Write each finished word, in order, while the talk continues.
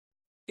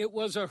It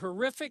was a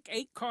horrific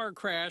 8-car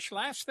crash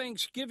last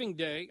Thanksgiving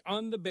Day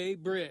on the Bay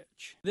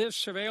Bridge. This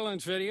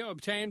surveillance video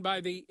obtained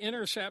by The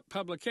Intercept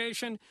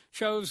publication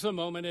shows the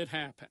moment it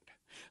happened.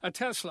 A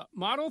Tesla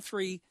Model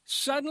 3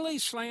 suddenly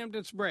slammed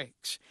its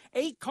brakes.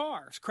 8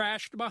 cars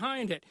crashed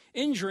behind it,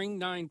 injuring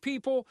 9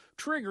 people,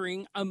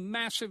 triggering a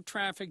massive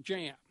traffic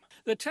jam.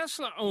 The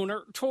Tesla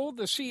owner told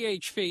the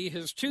CHP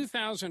his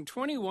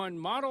 2021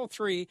 Model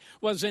 3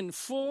 was in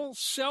full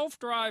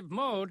self-drive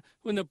mode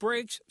when the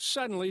brakes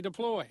suddenly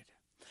deployed.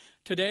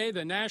 Today,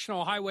 the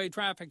National Highway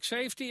Traffic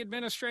Safety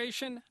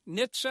Administration,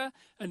 NHTSA,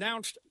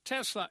 announced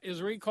Tesla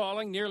is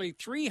recalling nearly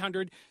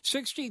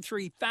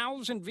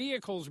 363,000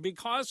 vehicles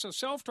because the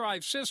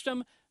self-drive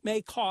system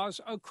may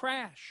cause a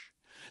crash.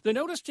 The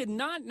notice did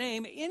not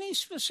name any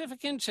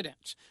specific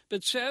incidents,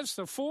 but says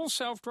the full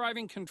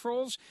self-driving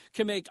controls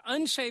can make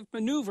unsafe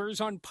maneuvers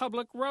on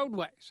public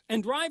roadways,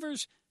 and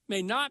drivers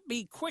may not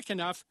be quick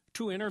enough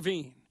to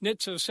intervene.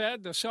 NHTSA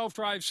said the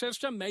self-drive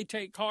system may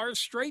take cars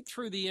straight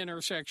through the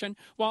intersection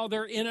while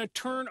they're in a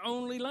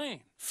turn-only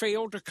lane,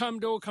 fail to come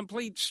to a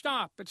complete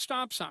stop at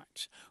stop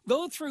signs,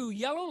 go through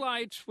yellow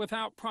lights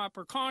without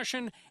proper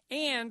caution,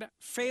 and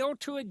fail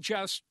to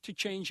adjust to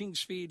changing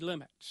speed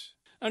limits.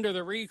 Under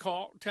the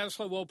recall,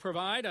 Tesla will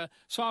provide a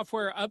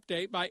software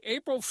update by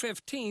April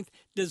 15th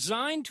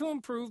designed to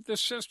improve the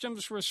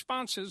system's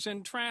responses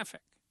in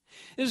traffic.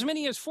 As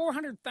many as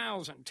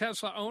 400,000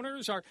 Tesla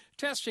owners are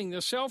testing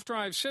the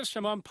self-drive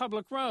system on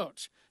public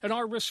roads and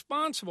are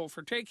responsible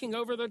for taking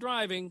over the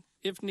driving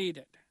if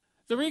needed.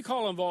 The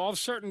recall involves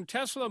certain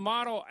Tesla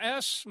Model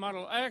S,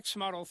 Model X,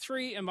 Model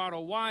 3, and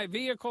Model Y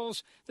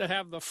vehicles that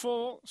have the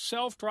full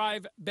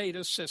self-drive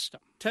beta system.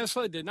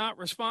 Tesla did not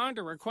respond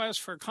to requests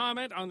for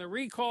comment on the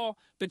recall,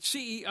 but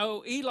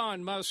CEO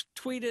Elon Musk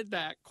tweeted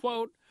that,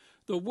 quote,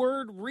 "The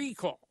word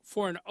recall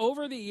for an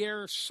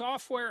over-the-air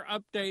software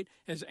update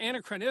is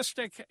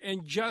anachronistic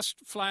and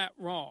just flat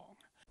wrong."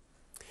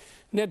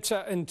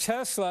 NHTSA and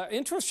Tesla,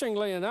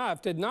 interestingly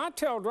enough, did not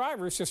tell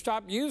drivers to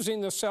stop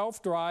using the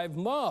self-drive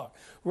mode.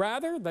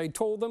 Rather, they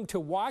told them to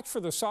watch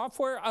for the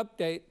software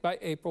update by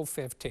April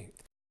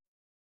 15th.